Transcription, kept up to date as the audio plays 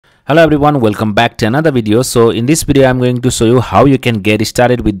Hello everyone, welcome back to another video. So in this video I'm going to show you how you can get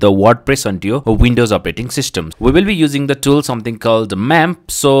started with the WordPress onto your Windows operating system. We will be using the tool something called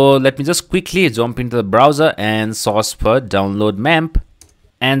MAMP. So let me just quickly jump into the browser and search for download MAMP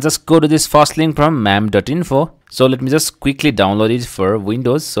and just go to this first link from mamp.info. So let me just quickly download it for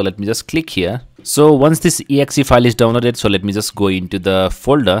Windows. So let me just click here. So once this exe file is downloaded, so let me just go into the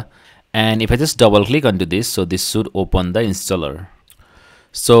folder, and if I just double click onto this, so this should open the installer.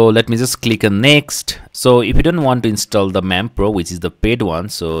 So let me just click on next. So if you don't want to install the MAMP Pro, which is the paid one,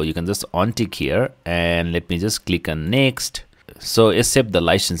 so you can just untick here and let me just click on next. So accept the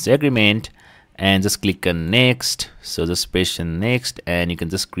license agreement and just click on next. So just press on next and you can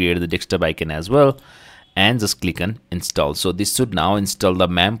just create the desktop icon as well and just click on install. So this should now install the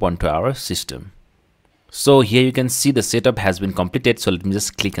MAMP onto our system. So here you can see the setup has been completed. So let me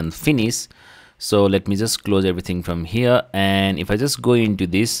just click on finish. So let me just close everything from here, and if I just go into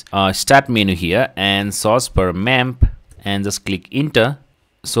this start menu here and search for MAMP and just click enter,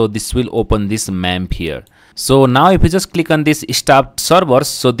 so this will open this MAMP here. So now if you just click on this start servers,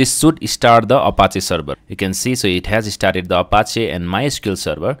 so this should start the Apache server. You can see, so it has started the Apache and MySQL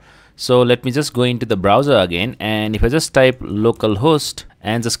server. So let me just go into the browser again, and if I just type localhost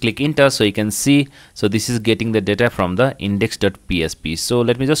and just click enter, so you can see, so this is getting the data from the index.php. So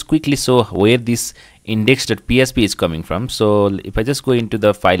let me just quickly show where this index.php is coming from. So if I just go into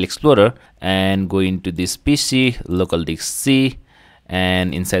the file explorer and go into this PC local disk C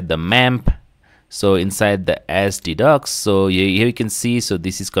and inside the MAMP, so inside the SD docs, so here you can see, so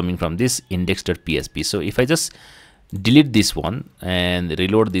this is coming from this index.php. So if I just delete this one and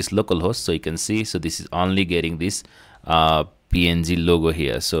reload this localhost, so you can see, so this is only getting this PNG logo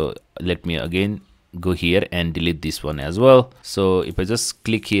here. So let me again go here and delete this one as well. So if I just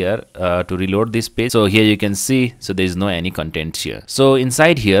click here to reload this page, so here you can see, so there is no any content here. So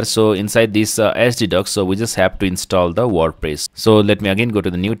inside here, so inside this SD docs, so we just have to install the WordPress. So let me again go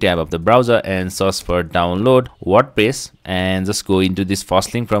to the new tab of the browser and search for download WordPress and just go into this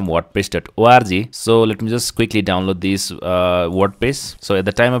first link from wordpress.org. So let me just quickly download this WordPress. So at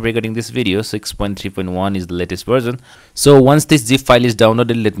the time of recording this video, 6.3.1 is the latest version. So once this zip file is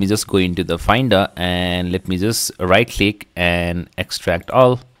downloaded, let me just go into the finder and let me just right click and extract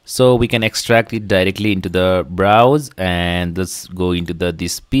all. So we can extract it directly into the browse and just go into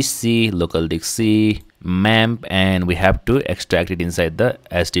this PC local disk C MAMP, and we have to extract it inside the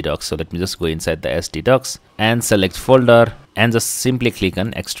SD docs. So let me just go inside the SD docs and select folder and just simply click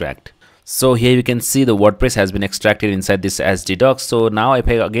on extract. So here you can see the WordPress has been extracted inside this SD docs. So now if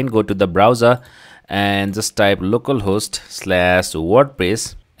I again go to the browser and just type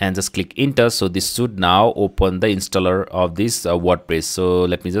localhost/WordPress and just click enter, so this should now open the installer of this WordPress. So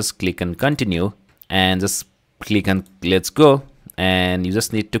let me just click on continue and just click on let's go, and you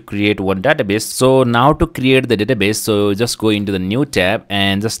just need to create one database. So now to create the database, so just go into the new tab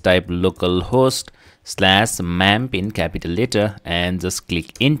and just type localhost/MAMP in capital letter and just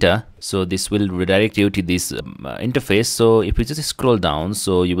click enter. So this will redirect you to this interface. So if you just scroll down,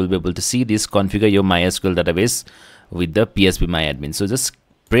 so you will be able to see this configure your MySQL database with the phpmyadmin. So just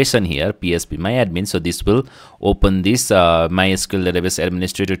press on here phpmyadmin, so this will open this MySQL database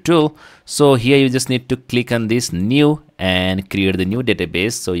administrator tool. So here you just need to click on this new and create the new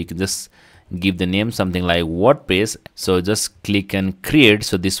database. So you can just give the name something like WordPress. So just click and create,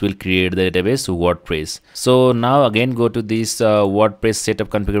 so this will create the database WordPress. So now again go to this WordPress setup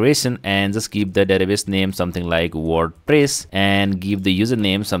configuration and just give the database name something like WordPress and give the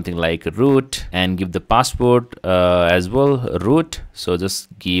username something like root and give the password as well root. So just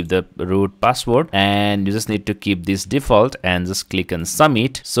give the root password and you just need to keep this default and just click on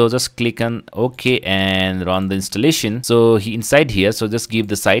submit. So just click on OK and run the installation. So inside here, so just give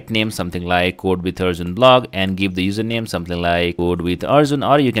the site name something like code with Arjun blog and give the username something like code with Arjun,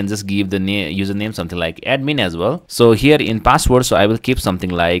 or you can just give the username something like admin as well. So here in password, so I will keep something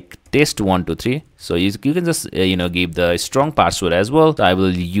like test123. So you can just give the strong password as well. So I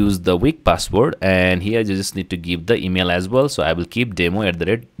will use the weak password, and here you just need to give the email as well. So I will keep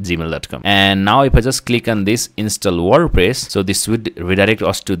demo@gmail.com. and now if I just click on this install WordPress, so this would redirect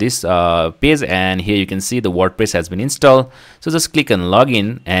us to this page, and here you can see the WordPress has been installed. So just click on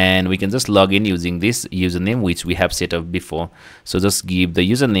login and we can just log in using this username which we have set up before. So just give the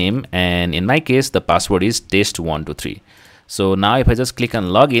username, and in my case the password is test123. So now if I just click on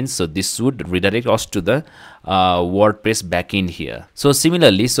login, so this would redirect us to the WordPress backend here. So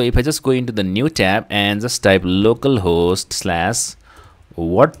similarly, so if I just go into the new tab and just type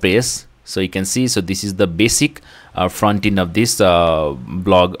localhost/WordPress, so you can see, so this is the basic front end of this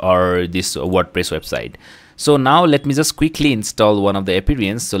blog or this WordPress website. So now let me just quickly install one of the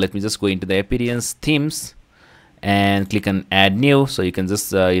appearance. So let me just go into the appearance themes and click on add new. So you can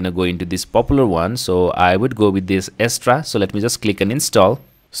just go into this popular one. So I would go with this extra. So let me just click on install.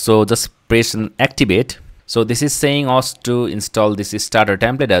 So just press and activate. So this is saying us to install this starter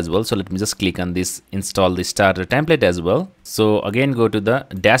template as well. So let me just click on this, install the starter template as well. So again, go to the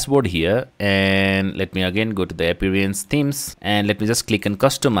dashboard here and let me again go to the appearance themes and let me just click on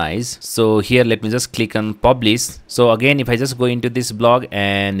customize. So here, let me just click on publish. So again, if I just go into this blog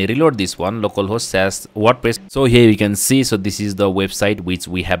and reload this one, localhost says WordPress. So here you can see, so this is the website which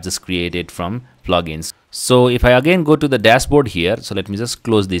we have just created from plugins. So if I again go to the dashboard here, so let me just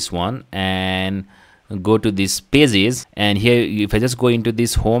close this one and go to these pages, and here if I just go into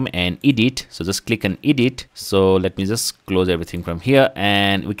this home and edit, so just click on edit. So let me just close everything from here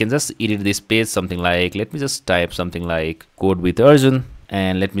and we can just edit this page, something like, let me just type something like code with Arjun,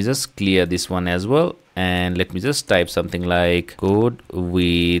 and let me just clear this one as well, and let me just type something like code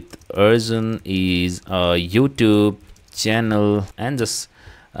with Arjun is a YouTube channel, and just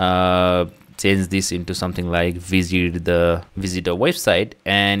change this into something like visit the website.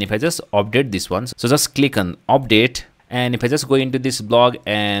 And if I just update this one, so just click on update, and if I just go into this blog,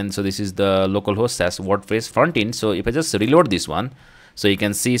 and so this is the localhost as WordPress frontend. So if I just reload this one, so you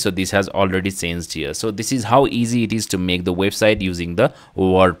can see, so this has already changed here. So this is how easy it is to make the website using the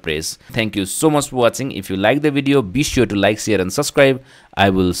WordPress. Thank you so much for watching. If you like the video, be sure to like, share and subscribe. I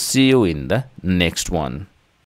will see you in the next one.